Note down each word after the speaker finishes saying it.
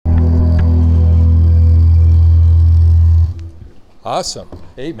Awesome.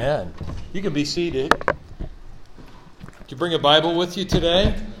 Amen. You can be seated. Did you bring a Bible with you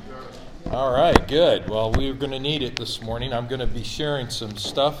today? All right, good. Well, we're going to need it this morning. I'm going to be sharing some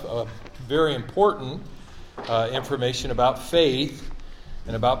stuff, very important information about faith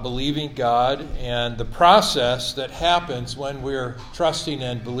and about believing God and the process that happens when we're trusting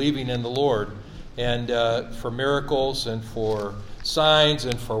and believing in the Lord, and for miracles and for signs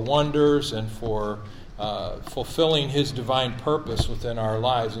and for wonders and for fulfilling His divine purpose within our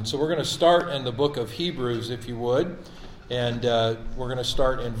lives. And so we're going to start in the book of Hebrews, if you would, and we're going to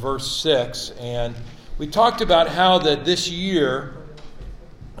start in verse 6. And we talked about how that this year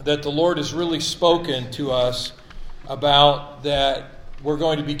that the Lord has really spoken to us about that we're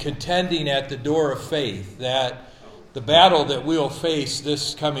going to be contending at the door of faith, that the battle that we'll face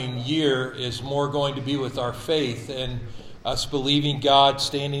this coming year is more going to be with our faith and us believing God,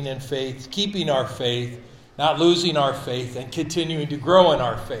 standing in faith, keeping our faith, not losing our faith, and continuing to grow in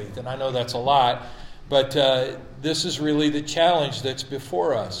our faith. And I know that's a lot, but this is really the challenge that's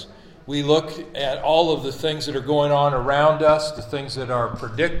before us. We look at all of the things that are going on around us, the things that are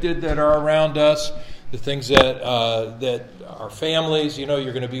predicted that are around us, the things that our families, you're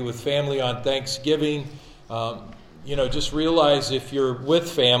going to be with family on Thanksgiving. Just realize if you're with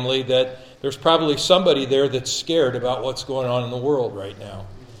family that there's probably somebody there that's scared about what's going on in the world right now.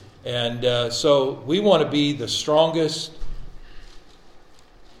 And so we want to be the strongest,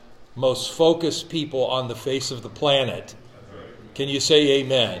 most focused people on the face of the planet. Can you say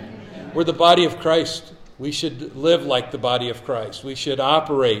amen? We're the body of Christ. We should live like the body of Christ. We should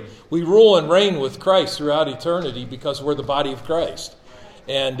operate. We rule and reign with Christ throughout eternity because we're the body of Christ.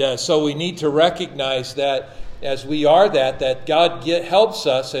 And so we need to recognize that as we are that God helps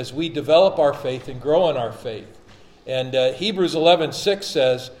us as we develop our faith and grow in our faith. And Hebrews 11:6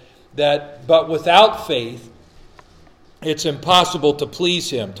 says that, but without faith, it's impossible to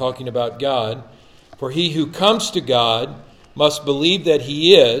please Him, talking about God. For he who comes to God must believe that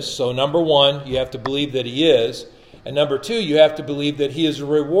He is. So number one, you have to believe that He is. And number two, you have to believe that He is a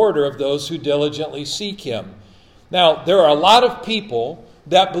rewarder of those who diligently seek Him. Now, there are a lot of people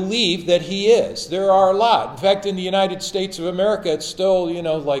that believe that He is. There are a lot. In fact, in the United States of America, it's still,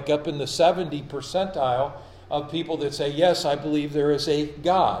 like up in the 70 percentile of people that say, yes, I believe there is a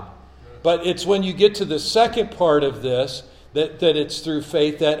God. But it's when you get to the second part of this, that it's through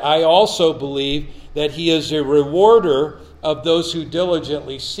faith, that I also believe that He is a rewarder of those who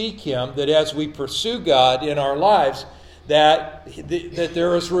diligently seek Him, that as we pursue God in our lives, that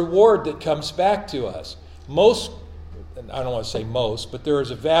there is reward that comes back to us. I don't want to say most, but there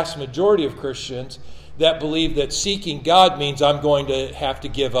is a vast majority of Christians that believe that seeking God means I'm going to have to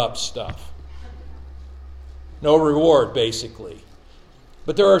give up stuff. No reward, basically.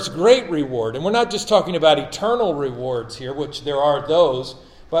 But there is great reward. And we're not just talking about eternal rewards here, which there are those,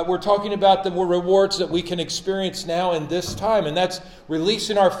 but we're talking about the rewards that we can experience now in this time. And that's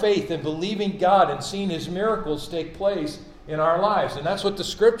releasing our faith and believing God and seeing His miracles take place in our lives. And that's what the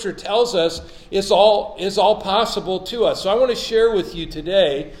Scripture tells us is all possible to us. So I want to share with you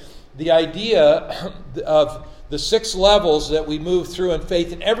today the idea of the 6 levels that we move through in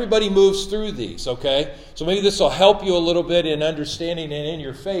faith, and everybody moves through these, okay? So maybe this will help you a little bit in understanding and in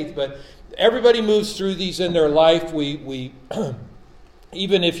your faith, but everybody moves through these in their life. We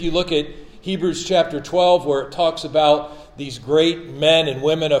even if you look at Hebrews chapter 12, where it talks about these great men and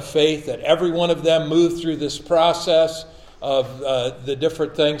women of faith, that every one of them moved through this process of the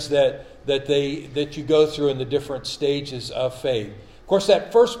different things that you go through in the different stages of faith. Of course,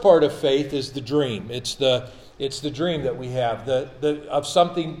 that first part of faith is the dream. It's the dream that we have of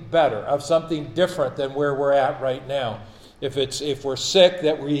something better, of something different than where we're at right now. If we're sick,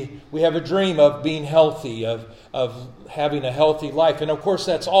 that we have a dream of being healthy, of having a healthy life. And of course,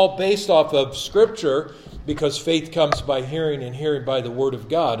 that's all based off of Scripture, because faith comes by hearing and hearing by the Word of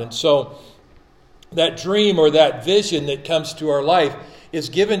God. And so that dream or that vision that comes to our life is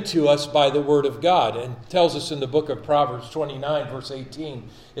given to us by the Word of God, and tells us in the book of Proverbs 29, verse 18,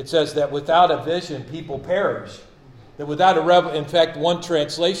 it says that without a vision, people perish. That without in fact, one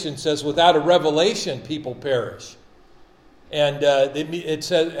translation says, without a revelation, people perish. And it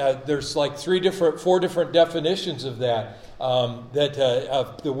says there's like 4 different definitions of that. Of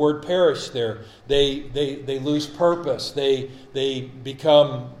the word perish there. They lose purpose. They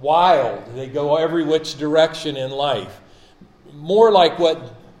become wild. They go every which direction in life. More like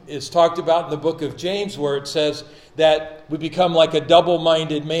what is talked about in the book of James, where it says that we become like a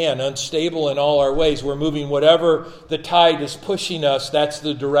double-minded man, unstable in all our ways. We're moving whatever the tide is pushing us, that's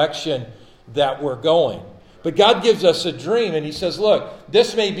the direction that we're going. But God gives us a dream, and He says, look,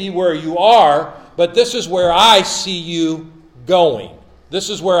 this may be where you are, but this is where I see you going. This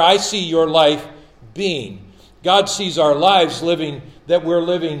is where I see your life being. God sees our lives living, that we're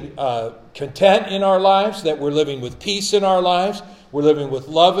living content in our lives, that we're living with peace in our lives, we're living with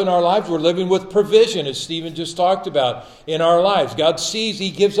love in our lives, we're living with provision, as Stephen just talked about, in our lives. God sees,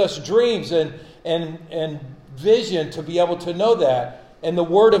 He gives us dreams and vision to be able to know that. And the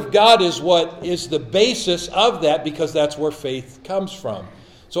Word of God is what is the basis of that, because that's where faith comes from.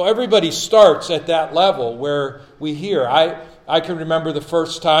 So everybody starts at that level where we hear. I can remember the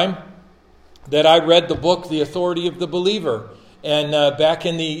first time that I read the book, The Authority of the Believer, and back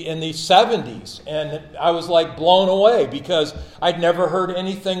in the 70s. And I was like blown away because I'd never heard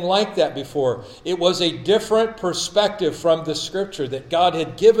anything like that before. It was a different perspective from the Scripture that God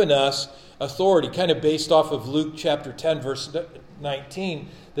had given us authority, kind of based off of Luke chapter 10, verse 19,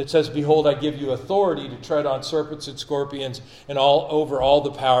 that says, "Behold, I give you authority to tread on serpents and scorpions and over all the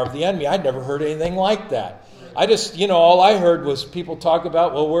power of the enemy." I'd never heard anything like that. I just, all I heard was people talk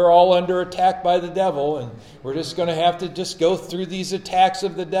about, well, we're all under attack by the devil, and we're just going to have to just go through these attacks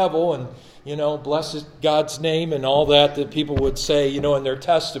of the devil and, bless God's name and all that people would say, in their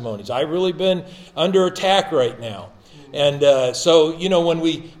testimonies. I've really been under attack right now. And so,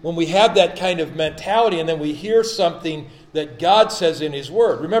 when we have that kind of mentality and then we hear something that God says in His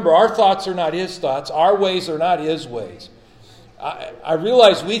Word. Remember, our thoughts are not His thoughts. Our ways are not His ways. I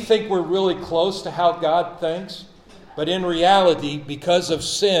realize we think we're really close to how God thinks. But in reality, because of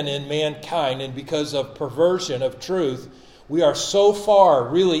sin in mankind and because of perversion of truth, we are so far,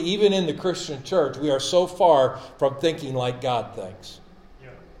 really, even in the Christian church, we are so far from thinking like God thinks.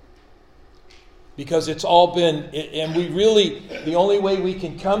 Because it's all been, and we really, the only way we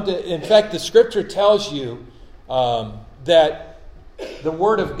can come to, in fact, the Scripture tells you that the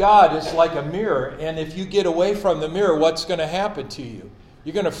Word of God is like a mirror, and if you get away from the mirror, what's going to happen to you?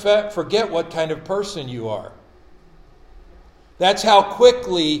 You're going to forget what kind of person you are. That's how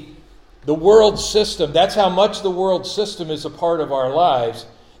quickly the world system, that's how much the world system is a part of our lives,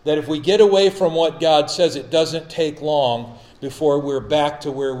 that if we get away from what God says, it doesn't take long before we're back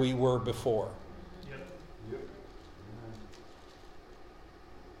to where we were before.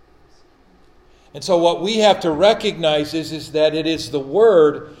 And so what we have to recognize is that it is the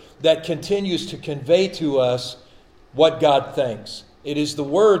Word that continues to convey to us what God thinks. It is the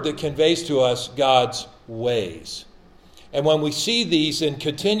Word that conveys to us God's ways. And when we see these and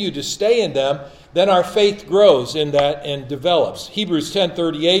continue to stay in them, then our faith grows in that and develops. Hebrews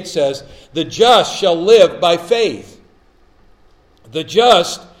 10:38 says, "The just shall live by faith." The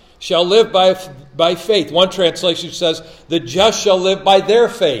just shall live by faith. One translation says, "The just shall live by their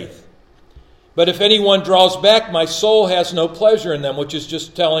faith." But if anyone draws back, my soul has no pleasure in them, which is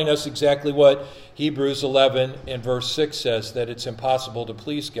just telling us exactly what Hebrews 11 and verse 6 says, that it's impossible to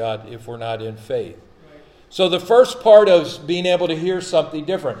please God if we're not in faith. So the first part of being able to hear something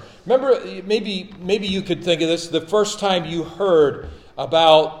different. Remember, maybe you could think of this, the first time you heard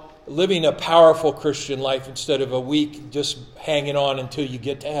about living a powerful Christian life instead of a weak, just hanging on until you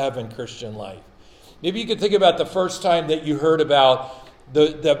get to heaven Christian life. Maybe you could think about the first time that you heard about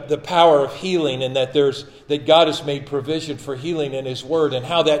the power of healing, and that God has made provision for healing in His Word, and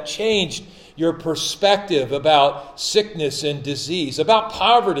how that changed your perspective about sickness and disease, about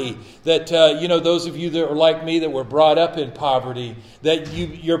poverty, that those of you that are like me that were brought up in poverty, that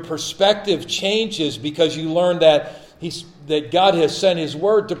your perspective changes because you learn that God has sent His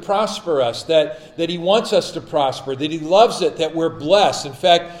Word to prosper us, that He wants us to prosper, that He loves it, that we're blessed. In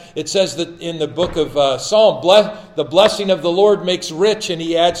fact, it says that in the book of Psalm, the blessing of the Lord makes rich and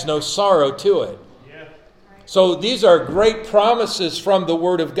He adds no sorrow to it. Yeah. So these are great promises from the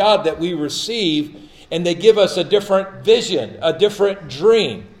Word of God that we receive, and they give us a different vision, a different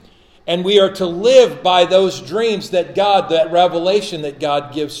dream. And we are to live by those dreams that revelation that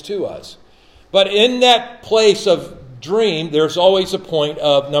God gives to us. But in that place of dream, there's always a point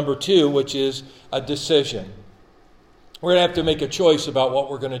of number 2, which is a decision. We're going to have to make a choice about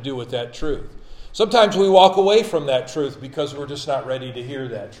what we're going to do with that truth. Sometimes we walk away from that truth because we're just not ready to hear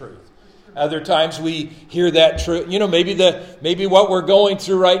that truth. Other times we hear that truth. Maybe what we're going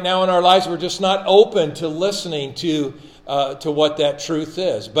through right now in our lives, we're just not open to listening to what that truth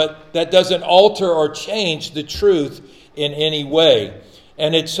is. But that doesn't alter or change the truth in any way.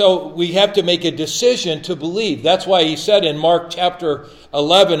 And so we have to make a decision to believe. That's why He said in Mark chapter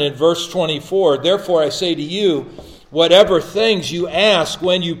 11 and verse 24, "Therefore I say to you, whatever things you ask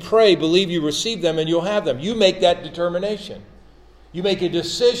when you pray, believe you receive them and you'll have them." You make that determination. You make a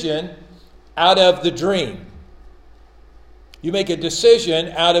decision out of the dream. You make a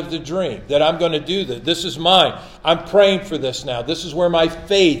decision out of the dream that I'm going to do this. This is mine. I'm praying for this now. This is where my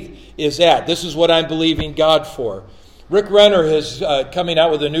faith is at. This is what I'm believing God for. Rick Renner is coming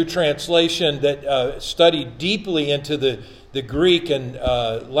out with a new translation that studied deeply into the Greek and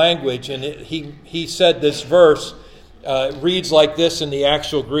language, and he said this verse reads like this in the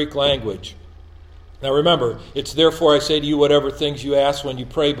actual Greek language. Now remember, it's therefore I say to you, whatever things you ask when you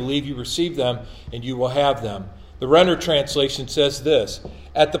pray, believe you receive them, and you will have them. The Renner translation says this: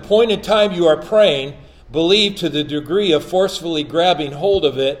 at the point in time you are praying, believe to the degree of forcefully grabbing hold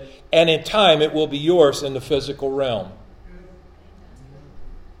of it, and in time it will be yours in the physical realm.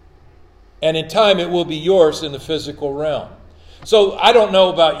 And in time it will be yours in the physical realm. So I don't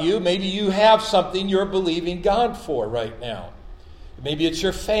know about you. Maybe you have something you're believing God for right now. Maybe it's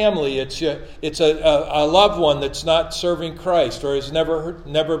your family. It's a loved one that's not serving Christ or has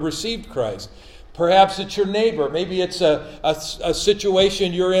never received Christ. Perhaps it's your neighbor. Maybe it's a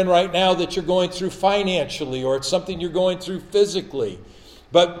situation you're in right now that you're going through financially, or it's something you're going through physically.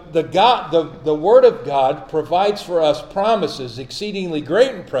 But the Word of God provides for us promises, exceedingly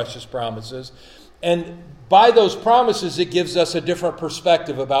great and precious promises. And by those promises, it gives us a different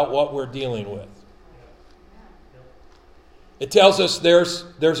perspective about what we're dealing with. It tells us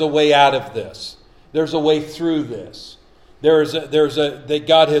there's a way out of this. There's a way through this. That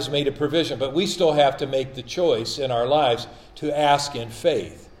God has made a provision. But we still have to make the choice in our lives to ask in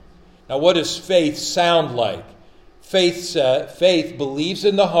faith. Now, what does faith sound like? Faith believes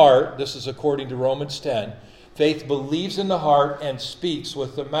in the heart. This is according to Romans 10. Faith believes in the heart and speaks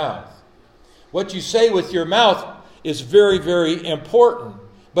with the mouth. What you say with your mouth is very, very important.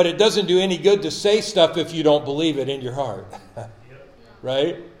 But it doesn't do any good to say stuff if you don't believe it in your heart.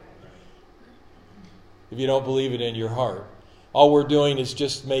 Right? If you don't believe it in your heart. All we're doing is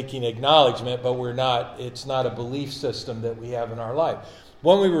just making acknowledgement, but it's not a belief system that we have in our life.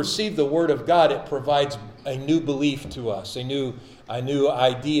 When we receive the Word of God, it provides a new belief to us, a new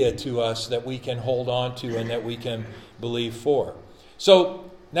idea to us that we can hold on to and that we can believe for.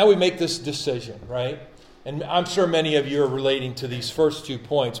 So now we make this decision, right? And I'm sure many of you are relating to these first 2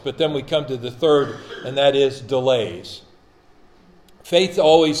 points, but then we come to the third, and that is delays. Faith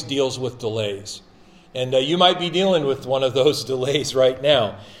always deals with delays. And you might be dealing with one of those delays right now.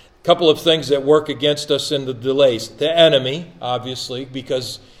 A couple of things that work against us in the delays. The enemy, obviously,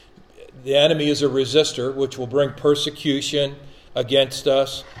 because the enemy is a resistor, which will bring persecution against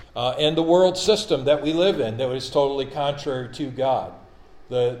us. And the world system that we live in that is totally contrary to God.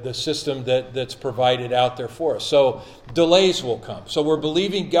 The system that's provided out there for us. So delays will come. So we're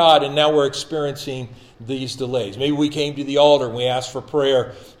believing God, and now we're experiencing these delays. Maybe we came to the altar and we asked for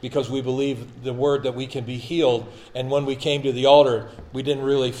prayer because we believe the word that we can be healed. And when we came to the altar, we didn't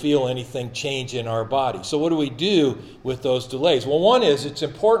really feel anything change in our body. So what do we do with those delays? Well, one is it's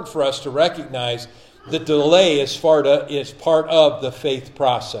important for us to recognize that delay is part of the faith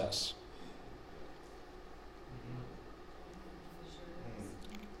process.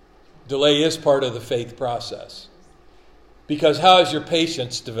 Delay is part of the faith process. Because how is your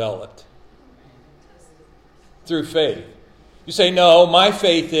patience developed? Through faith. You say, no, my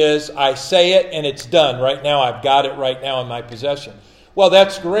faith is I say it and it's done. Right now, I've got it right now in my possession. Well,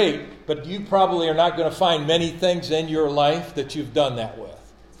 that's great, but you probably are not going to find many things in your life that you've done that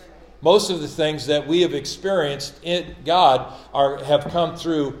with. Most of the things that we have experienced in God have come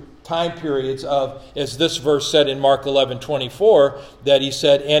through time periods of, as this verse said in Mark 11:24, that he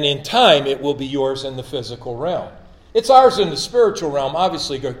said, and in time it will be yours in the physical realm. It's ours in the spiritual realm,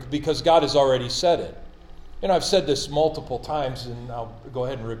 obviously, because God has already said it. And I've said this multiple times, and I'll go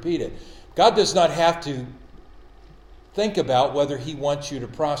ahead and repeat it. God does not have to think about whether he wants you to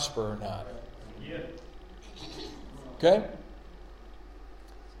prosper or not. Okay?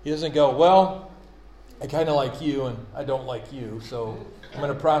 He doesn't go, well, I kind of like you and I don't like you, so I'm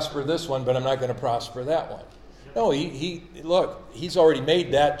going to prosper this one, but I'm not going to prosper that one. No, he's already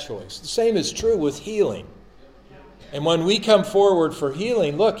made that choice. The same is true with healing. And when we come forward for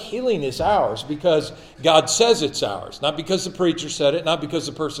healing, look, healing is ours because God says it's ours. Not because the preacher said it, not because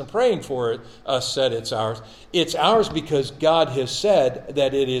the person praying for it said it's ours. It's ours because God has said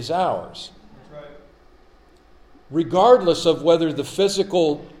that it is ours. That's right. Regardless of whether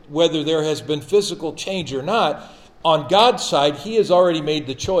there has been physical change or not, on God's side, he has already made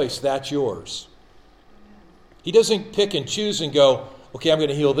the choice. That's yours. He doesn't pick and choose and go, okay, I'm going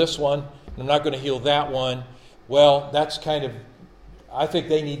to heal this one, and I'm not going to heal that one. Well, that's I think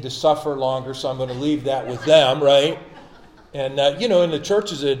they need to suffer longer, so I'm going to leave that with them, right? And, in the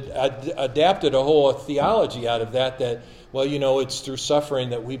churches, adapted a whole theology out of that, well, it's through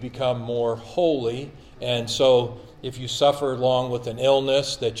suffering that we become more holy. And so if you suffer along with an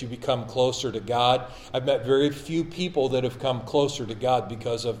illness, that you become closer to God. I've met very few people that have come closer to God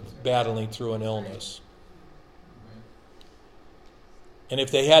because of battling through an illness. And if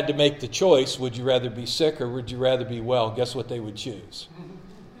they had to make the choice, would you rather be sick or would you rather be well? Guess what they would choose?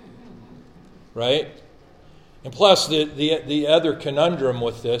 Right? And plus, the other conundrum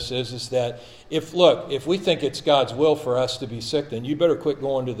with this is that if we think it's God's will for us to be sick, then you better quit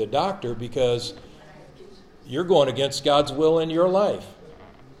going to the doctor because you're going against God's will in your life.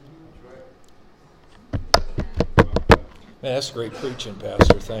 Man, that's great preaching,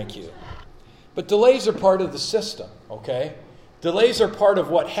 Pastor. Thank you. But delays are part of the system, okay? Delays are part of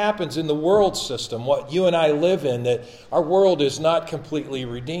what happens in the world system, what you and I live in, that our world is not completely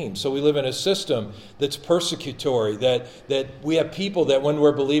redeemed. So we live in a system that's persecutory, that we have people that when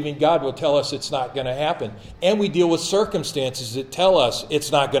we're believing God will tell us it's not going to happen. And we deal with circumstances that tell us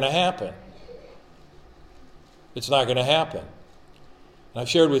it's not going to happen. It's not going to happen. And I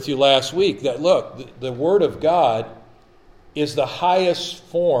shared with you last week that, look, the Word of God is the highest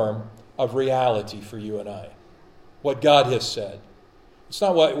form of reality for you and I. What God has said. It's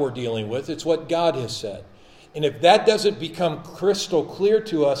not what we're dealing with, it's what God has said. And if that doesn't become crystal clear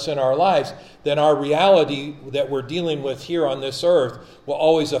to us in our lives, then our reality that we're dealing with here on this earth will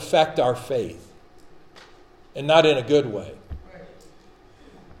always affect our faith. And not in a good way.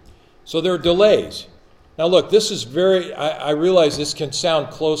 So there are delays. Now look, this is I realize this can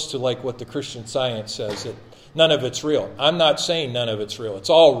sound close to like what the Christian Science says, that none of it's real. I'm not saying none of it's real. It's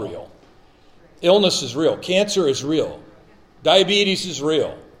all real. Illness is real. Cancer is real. Diabetes is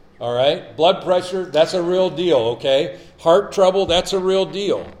real. All right? Blood pressure, that's a real deal, okay? Heart trouble, that's a real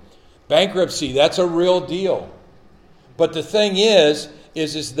deal. Bankruptcy, that's a real deal. But the thing is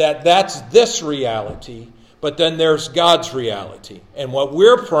that that's this reality, but then there's God's reality. And what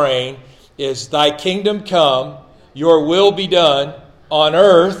we're praying is, thy kingdom come, your will be done on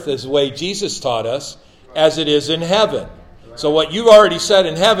earth, as the way Jesus taught us, as it is in heaven. So what you've already said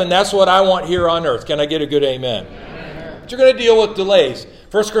in heaven, that's what I want here on earth. Can I get a good amen? Amen. But you're going to deal with delays.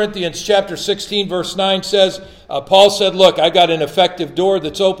 1 Corinthians chapter 16, verse 9 says, Paul said, look, I got an effective door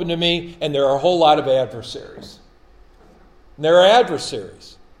that's open to me, and there are a whole lot of adversaries. And there are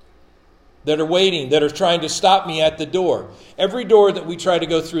adversaries that are waiting, that are trying to stop me at the door. Every door that we try to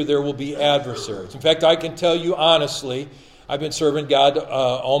go through, there will be adversaries. In fact, I can tell you honestly, I've been serving God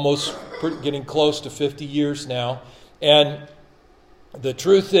almost getting close to 50 years now. And the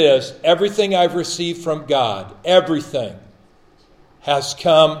truth is, everything I've received from God, everything, has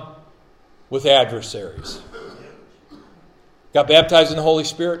come with adversaries. Got baptized in the Holy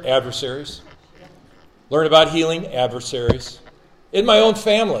Spirit? Adversaries. Learned about healing? Adversaries. In my own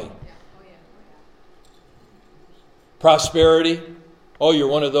family. Prosperity? Oh, you're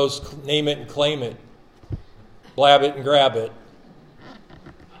one of those name it and claim it, blab it and grab it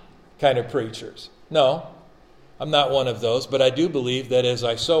kind of preachers. No. I'm not one of those, but I do believe that as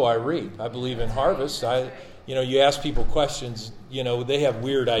I sow, I reap. I believe in harvest. You ask people questions, they have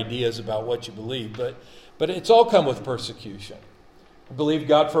weird ideas about what you believe, but it's all come with persecution. I believed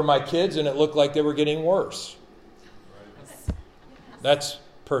God for my kids, and it looked like they were getting worse. That's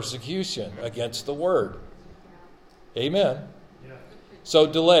persecution against the word. Amen. So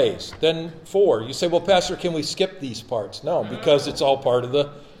delays. Then 4. You say, well, Pastor, can we skip these parts? No, because it's all part of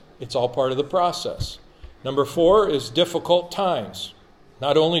the process. Number 4 is difficult times.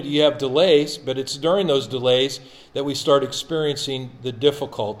 Not only do you have delays, but it's during those delays that we start experiencing the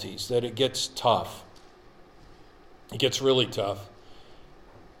difficulties, that it gets tough. It gets really tough.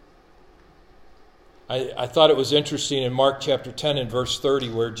 I thought it was interesting in Mark chapter 10 and verse 30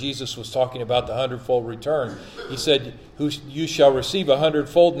 where Jesus was talking about the 100-fold return. He said, you shall receive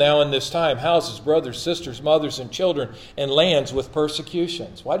 100-fold now in this time, houses, brothers, sisters, mothers, and children, and lands with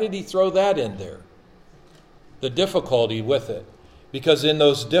persecutions. Why did he throw that in there? The difficulty with it. Because in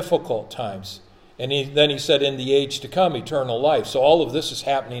those difficult times, and then he said in the age to come, eternal life. So all of this is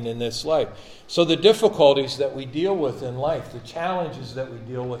happening in this life. So the difficulties that we deal with in life, the challenges that we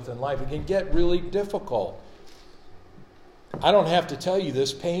deal with in life, it can get really difficult. I don't have to tell you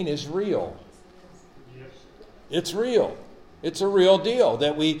this, pain is real. It's real. It's a real deal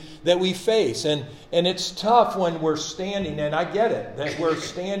that we face. And it's tough when we're standing, and I get it, that we're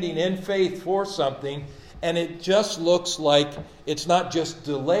standing in faith for something, and it just looks like it's not just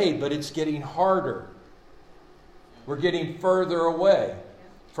delayed, but it's getting harder. We're getting further away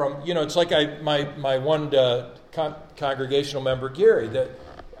from, it's like my one congregational member, Gary, that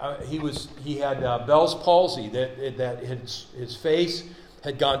he had Bell's palsy, that his face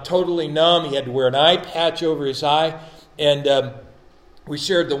had gone totally numb. He had to wear an eye patch over his eye. And we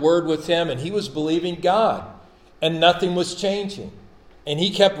shared the word with him, and he was believing God, and nothing was changing. And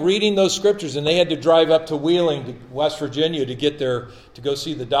he kept reading those scriptures, and they had to drive up to Wheeling, to West Virginia, to get there, to go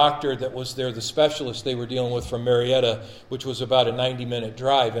see the doctor that was there, the specialist they were dealing with from Marietta, which was about a 90-minute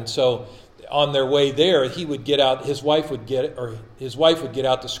drive. And so on their way there, he would get out, his wife would get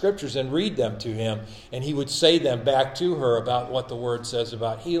out the scriptures and read them to him, and he would say them back to her about what the Word says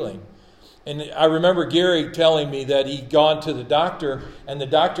about healing. And I remember Gary telling me that he'd gone to the doctor, and the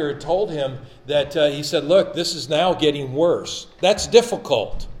doctor had told him that he said, look, this is now getting worse. That's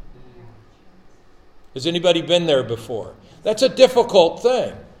difficult. Has anybody been there before? That's a difficult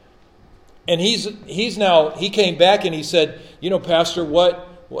thing. And he came back and he said, Pastor,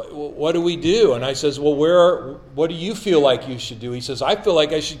 what do we do? And I says, well, what do you feel like you should do? He says, I feel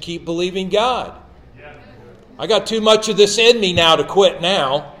like I should keep believing God. I got too much of this in me now to quit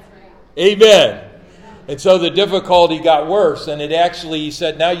now. Amen. And so the difficulty got worse, and it actually, he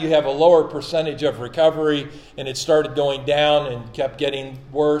said, now you have a lower percentage of recovery, and it started going down and kept getting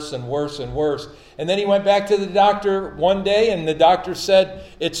worse and worse and worse. And then he went back to the doctor one day, and the doctor said,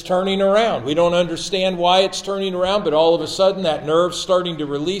 it's turning around. We don't understand why it's turning around, but all of a sudden that nerve's starting to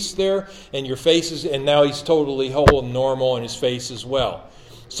release there, and your face is, and now he's totally whole and normal, and his face as well.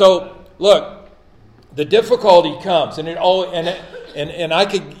 So, look, the difficulty comes, and and I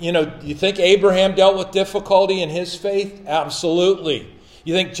could, you think Abraham dealt with difficulty in his faith? Absolutely.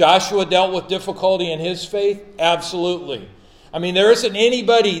 You think Joshua dealt with difficulty in his faith? Absolutely. I mean, there isn't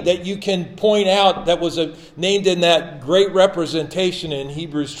anybody that you can point out that was named in that great representation in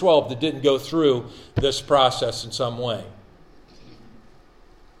Hebrews 12 that didn't go through this process in some way.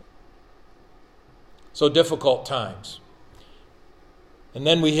 So difficult times. And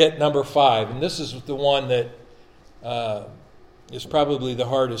then we hit number 5, and this is the one that is probably the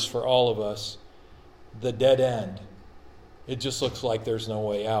hardest for all of us, the dead end. It just looks like there's no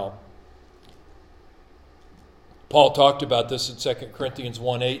way out. Paul talked about this in 2 Corinthians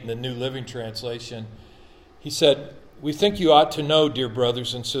 1:8 in the New Living Translation. He said, we think you ought to know, dear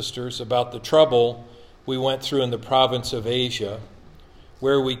brothers and sisters, about the trouble we went through in the province of Asia,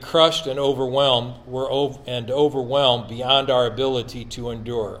 where we crushed and overwhelmed beyond our ability to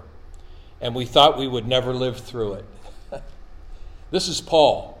endure. And we thought we would never live through it. This is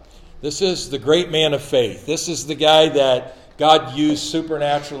Paul. This is the great man of faith. This is the guy that God used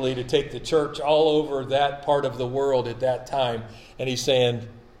supernaturally to take the church all over that part of the world at that time. And he's saying,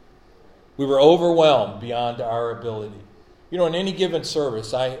 we were overwhelmed beyond our ability. In any given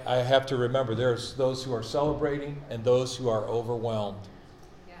service, I have to remember there's those who are celebrating and those who are overwhelmed.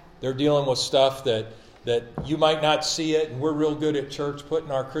 Yeah. They're dealing with stuff that you might not see it, and we're real good at church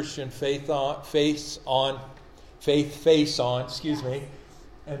putting our Christian face on,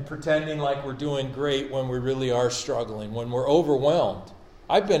 and pretending like we're doing great when we really are struggling, when we're overwhelmed.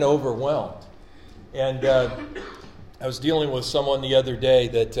 I've been overwhelmed. And I was dealing with someone the other day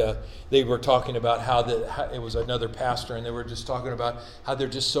that they were talking about how it was another pastor, and they were just talking about how they're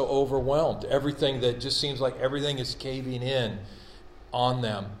just so overwhelmed. Everything that just seems like everything is caving in on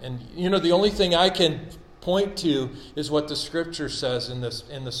them. And, the only thing I can point to is what the Scripture says in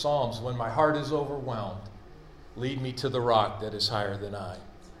the Psalms. When my heart is overwhelmed, lead me to the rock that is higher than I.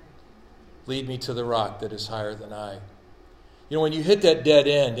 Lead me to the rock that is higher than I. When you hit that dead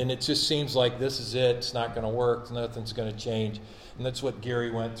end and it just seems like this is it, it's not going to work, nothing's going to change. And that's what Gary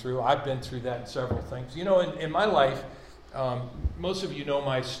went through. I've been through that in several things. In my life, most of you know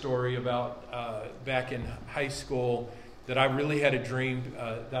my story about back in high school that I really had a dream,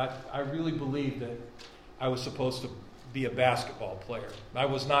 that I really believed that I was supposed to be a basketball player. I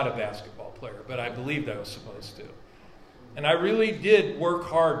was not a basketball player, but I believed I was supposed to. And I really did work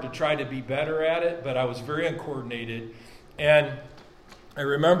hard to try to be better at it, but I was very uncoordinated. And I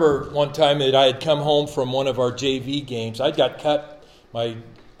remember one time that I had come home from one of our JV games. I got cut my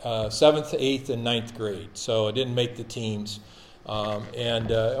 7th, 8th, and 9th grade, so I didn't make the teams.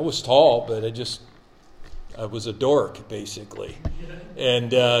 And I was tall, but I was a dork, basically.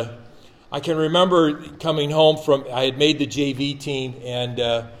 And I can remember coming home I had made the JV team, and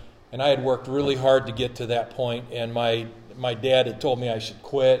I had worked really hard to get to that point, and my dad had told me I should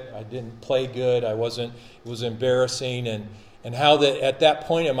quit. I didn't play good. It was embarrassing, and how that at that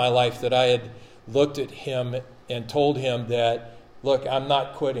point in my life that I had looked at him and told him that, look, I'm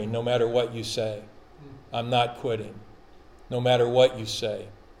not quitting no matter what you say. I'm not quitting no matter what you say.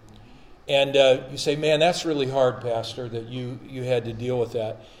 And you say, man, that's really hard, Pastor, that you had to deal with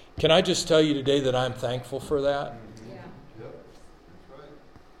that. Can I just tell you today that I'm thankful for that? Yeah. Yep. That's right.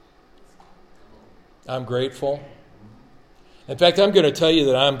 I'm grateful. In fact, I'm going to tell you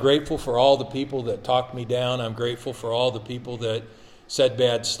that I'm grateful for all the people that talked me down. I'm grateful for all the people that said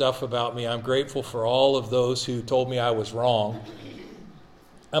bad stuff about me. I'm grateful for all of those who told me I was wrong.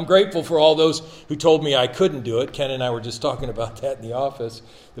 I'm grateful for all those who told me I couldn't do it. Ken and I were just talking about that in the office.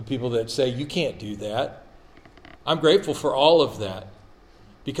 The people that say, you can't do that. I'm grateful for all of that.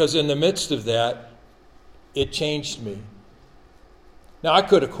 Because in the midst of that, it changed me. Now, I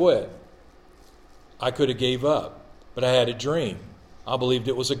could have quit. I could have gave up. But I had a dream. I believed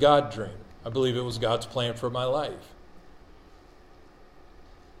it was a God dream. I believe it was God's plan for my life.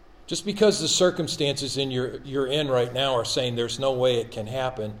 Just because the circumstances you're in right now are saying there's no way it can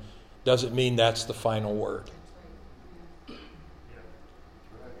happen, doesn't mean that's the final word.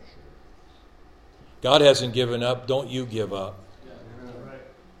 God hasn't given up. Don't you give up.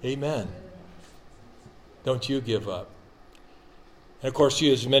 Amen. Don't you give up. And of course,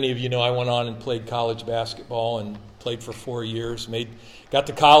 as many of you know, I went on and played college basketball and played for 4 years. Got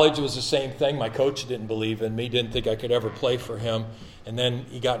to college, it was the same thing. My coach didn't believe in me, didn't think I could ever play for him. And then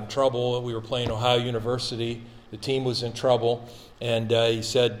he got in trouble. We were playing Ohio University. The team was in trouble. And he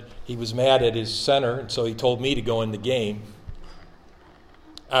said he was mad at his center, and so he told me to go in the game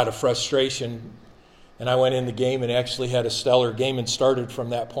out of frustration. And I went in the game and actually had a stellar game and started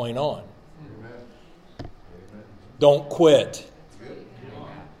from that point on. Amen. Don't quit.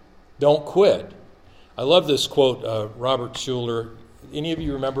 Don't quit. I love this quote, Robert Schuller. Any of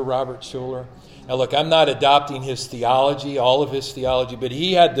you remember Robert Schuller? Now look, I'm not adopting his theology, all of his theology, but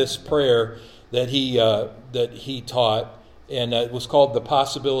he had this prayer that he taught, and it was called the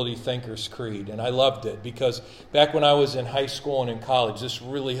Possibility Thinker's Creed. And I loved it because back when I was in high school and in college, this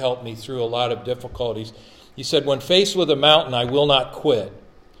really helped me through a lot of difficulties. He said, when faced with a mountain, I will not quit.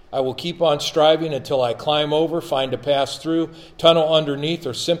 I will keep on striving until I climb over, find a pass through, tunnel underneath,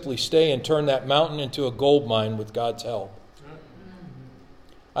 or simply stay and turn that mountain into a gold mine with God's help.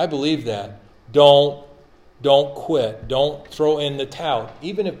 I believe that. Don't quit. Don't throw in the towel.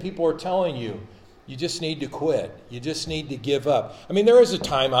 Even if people are telling you, you just need to quit. You just need to give up. I mean, there is a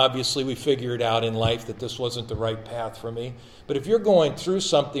time, obviously, we figured out in life that this wasn't the right path for me. But if you're going through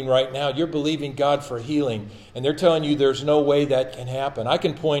something right now, you're believing God for healing, and they're telling you there's no way that can happen. I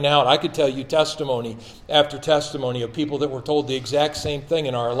can point out, I could tell you testimony after testimony of people that were told the exact same thing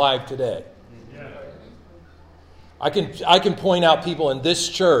and are alive today. I can point out people in this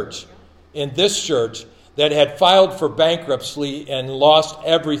church that had filed for bankruptcy and lost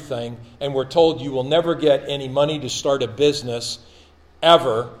everything and were told you will never get any money to start a business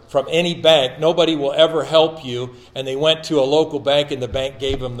ever from any bank. Nobody will ever help you. And they went to a local bank and the bank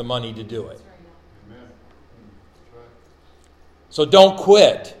gave them the money to do it. So don't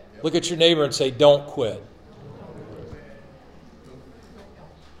quit. Look at your neighbor and say, don't quit.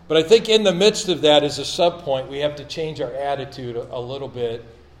 But I think in the midst of that, as a subpoint, we have to change our attitude a little bit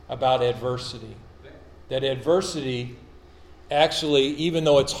about adversity. That adversity, actually, even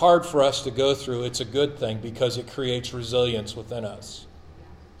though it's hard for us to go through, it's a good thing because it creates resilience within us.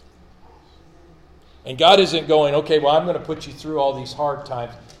 And God isn't going, okay, well, I'm going to put you through all these hard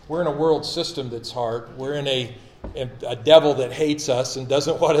times. We're in a world system that's hard. We're in a devil that hates us and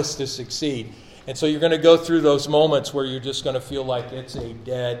doesn't want us to succeed. And so you're going to go through those moments where you're just going to feel like it's a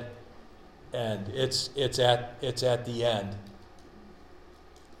dead end. It's at the end.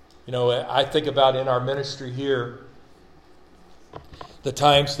 You know, I think about in our ministry here, the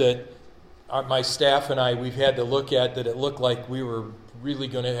times that my staff and I, we've had to look at that it looked like we were really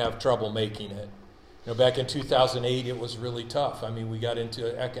going to have trouble making it. You know, back in 2008, it was really tough. I mean, we got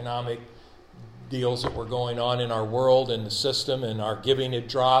into economic deals that were going on in our world and the system, and our giving had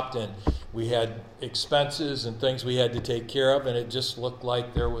dropped, and we had expenses and things we had to take care of, and it just looked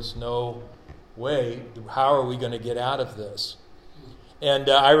like there was no way. How are we going to get out of this? And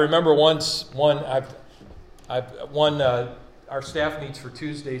I remember our staff meets for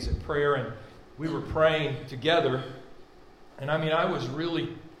Tuesdays in prayer, and we were praying together. And I mean, I was really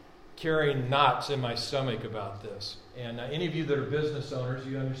carrying knots in my stomach about this. And any of you that are business owners,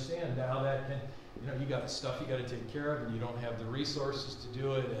 you understand how that can, you got stuff you got to take care of, and you don't have the resources to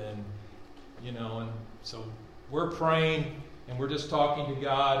do it. And, and so we're praying, and we're just talking to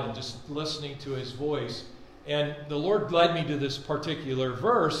God and just listening to His voice. And the Lord led me to this particular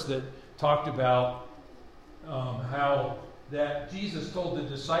verse that talked about how that Jesus told the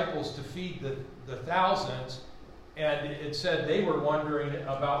disciples to feed the thousands, and it said they were wondering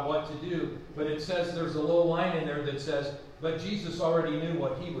about what to do. But it says there's a little line in there that says, but Jesus already knew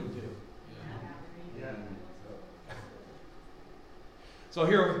what He would do. Yeah. So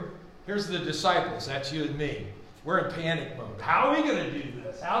here's the disciples. That's you and me. We're in panic mode. How are we going to do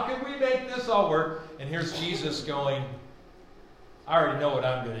this? How can we make this all work? And here's Jesus going, I already know what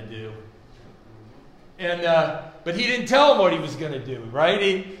I'm going to do. And but He didn't tell them what He was going to do, right?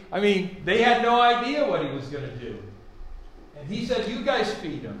 They had no idea what He was going to do. And he said, you guys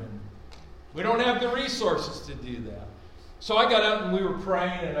feed them. And we don't have the resources to do that. So I got up and we were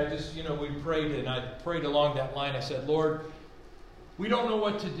praying, and I just, we prayed, and I prayed along that line. I said, Lord, we don't know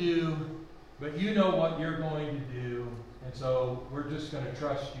what to do, but you know what you're going to do. And so we're just going to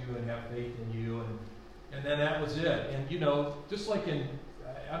trust you and have faith in you. And then that was it. And, just like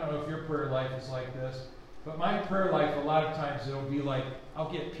I don't know if your prayer life is like this, but my prayer life, a lot of times it'll be like,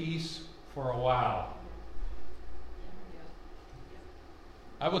 I'll get peace for a while.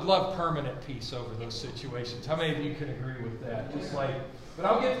 I would love permanent peace over those situations. How many of you can agree with that? Just like, but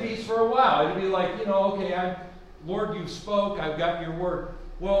I'll get peace for a while. It'll be like, okay, Lord, you spoke, I've got your word.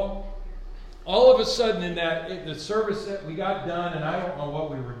 Well, all of a sudden in the service that we got done, and I don't know what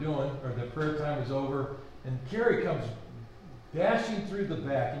we were doing, or the prayer time was over, and Carrie comes dashing through the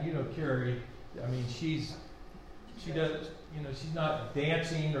back. And Carrie, she does, she's not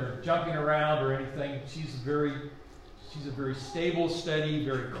dancing or jumping around or anything. She's a very stable, steady,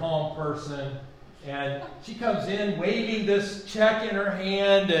 very calm person. And she comes in waving this check in her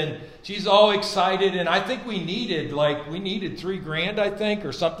hand, and she's all excited. And I think we needed $3,000, I think,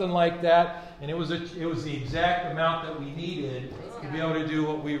 or something like that. And it was the exact amount that we needed to be able to do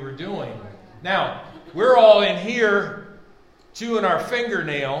what we were doing. Now, we're all in here chewing our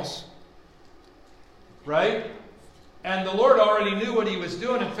fingernails, right? And the Lord already knew what he was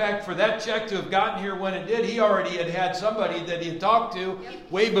doing. In fact, for that check to have gotten here when it did, he already had somebody that he had talked to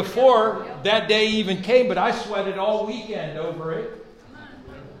way before that day even came. But I sweated all weekend over it,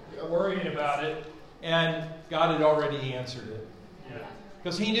 worrying about it. And God had already answered it.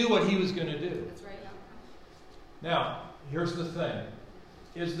 Because he knew what he was going to do. Now, here's the thing.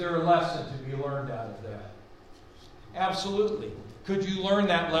 Is there a lesson to be learned out of that? Absolutely. Could you learn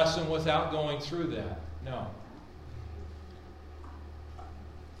that lesson without going through that? No.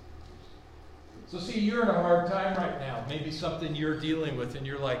 So see, you're in a hard time right now. Maybe something you're dealing with, and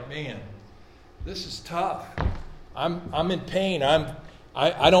you're like, man, this is tough. I'm in pain.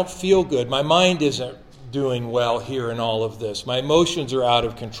 I don't feel good. My mind isn't doing well here in all of this. My emotions are out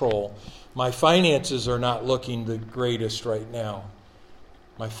of control. My finances are not looking the greatest right now.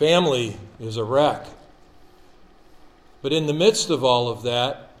 My family is a wreck. But in the midst of all of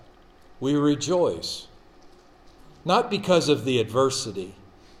that, we rejoice. Not because of the adversity,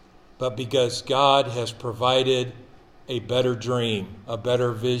 but because God has provided a better dream, a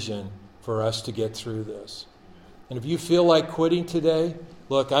better vision for us to get through this. And if you feel like quitting today,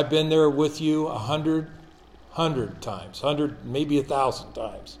 look, I've been there with you 100 times, 100, maybe 1,000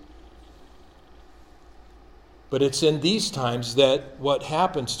 times. But it's in these times that what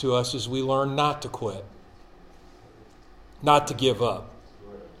happens to us is we learn not to quit, not to give up,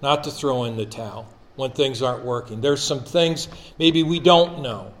 not to throw in the towel when things aren't working. There's some things maybe we don't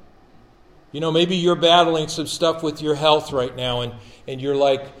know. Maybe you're battling some stuff with your health right now, and you're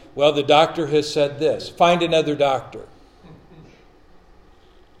like, well, the doctor has said this. Find another doctor.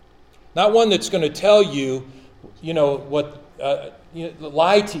 Not one that's going to tell you,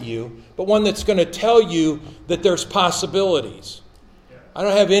 lie to you, but one that's going to tell you that there's possibilities. I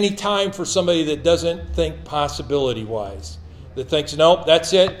don't have any time for somebody that doesn't think possibility-wise, that thinks, nope,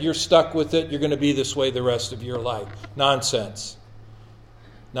 that's it, you're stuck with it, you're going to be this way the rest of your life. Nonsense.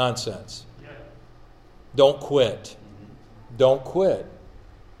 Don't quit. Don't quit.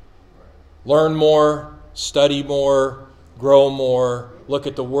 Learn more, study more, grow more, look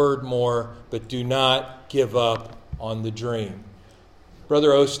at the Word more, but do not give up on the dream. Brother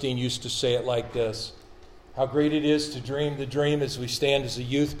Osteen used to say it like this: how great it is to dream the dream as we stand as a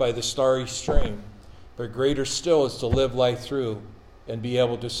youth by the starry stream. But greater still is to live life through and be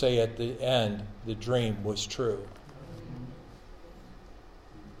able to say at the end, the dream was true.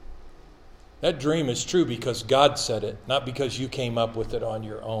 That dream is true because God said it, not because you came up with it on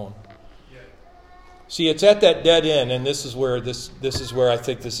your own. See, it's at that dead end, and this is where I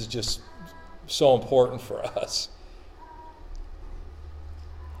think this is just so important for us.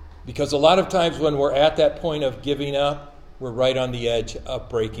 Because a lot of times when we're at that point of giving up, we're right on the edge of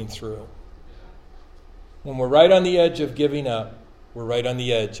breaking through. When we're right on the edge of giving up, we're right on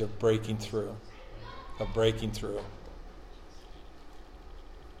the edge of breaking through.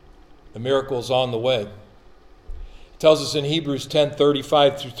 The miracle is on the way. It tells us in Hebrews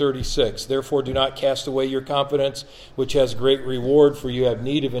 10:35-36, therefore do not cast away your confidence, which has great reward, for you have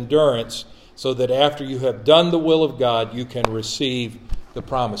need of endurance, so that after you have done the will of God, you can receive the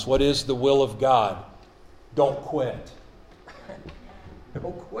promise. What is the will of God? Don't quit.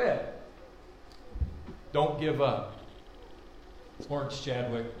 Don't quit. Don't give up. Lawrence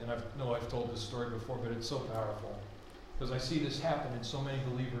Chadwick, and I know I've told this story before, but it's so powerful, because I see this happen in so many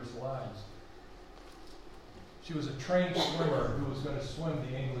believers' lives. She was a trained swimmer who was going to swim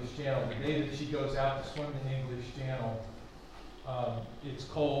the English Channel. The day that she goes out to swim the English Channel, it's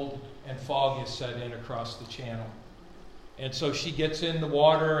cold and fog is set in across the channel. And so she gets in the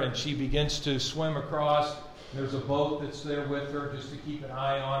water and she begins to swim across. There's a boat that's there with her just to keep an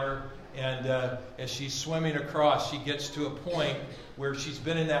eye on her. And as she's swimming across, she gets to a point where she's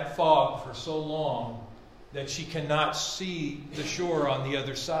been in that fog for so long that she cannot see the shore on the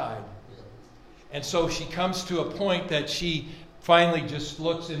other side. And so she comes to a point that she finally just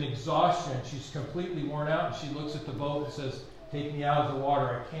looks in exhaustion. She's completely worn out, and she looks at the boat and says, "Take me out of the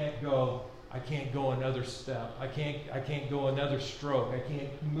water. I can't go another step. I can't go another stroke. I can't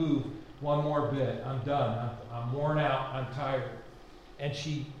move one more bit. I'm done. I'm worn out. I'm tired." And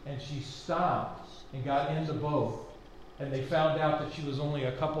she stopped and got in the boat. And they found out that she was only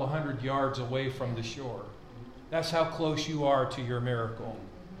a couple 100 yards away from the shore. That's how close you are to your miracle.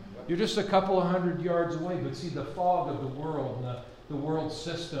 You're just a couple 100 yards away. But see, the fog of the world and the world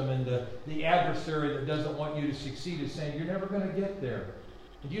system and the adversary that doesn't want you to succeed is saying, you're never going to get there.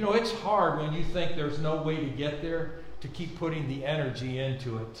 And you know, it's hard when you think there's no way to get there to keep putting the energy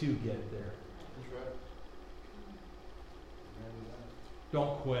into it to get there. That's right.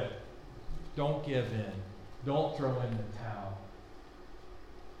 Don't quit. Don't give in. Don't throw in the towel.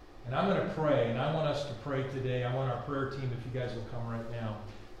 And I'm going to pray, and I want us to pray today. I want our prayer team, if you guys will come right now,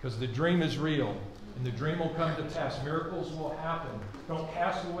 because the dream is real, and the dream will come to pass. Miracles will happen. Don't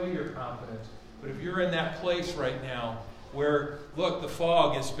cast away your confidence. But if you're in that place right now where, look, the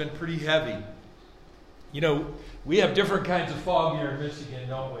fog has been pretty heavy. You know, we have different kinds of fog here in Michigan,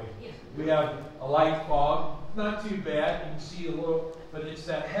 don't we? Yeah. We have a light fog. Not too bad. You can see a little, but it's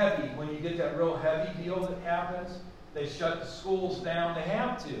that heavy. When you get that real heavy deal that happens, they shut the schools down. They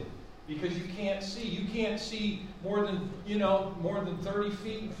have to, because you can't see. You can't see more than 30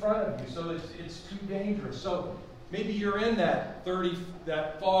 feet in front of you. So it's too dangerous. So maybe you're in that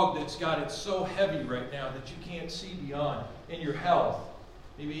fog that's got it so heavy right now that you can't see beyond. In your health,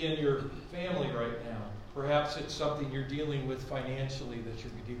 maybe in your family right now. Perhaps it's something you're dealing with financially that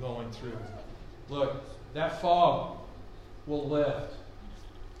you're going through. Look, that fog will lift.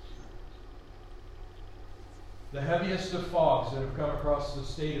 The heaviest of fogs that have come across the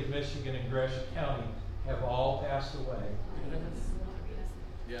state of Michigan and Gratiot County have all passed away.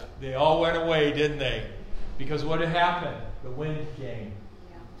 Yeah. They all went away, didn't they? Because what had happened? The wind came,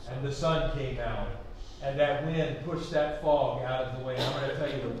 and the sun came out, and that wind pushed that fog out of the way. And I'm going to tell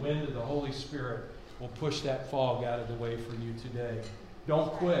you, the wind of the Holy Spirit will push that fog out of the way for you today.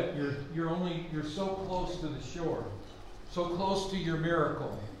 Don't quit. You're so close to the shore, so close to your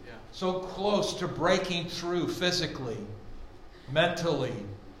miracle, so close to breaking through physically, mentally,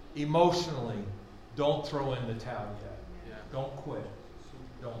 emotionally. Don't throw in the towel yet. Yeah. Don't quit.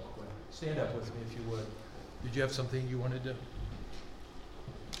 Don't quit. Stand up with me if you would. Did you have something you wanted to?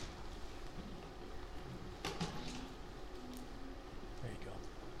 There you go.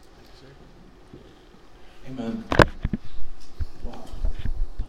 Amen.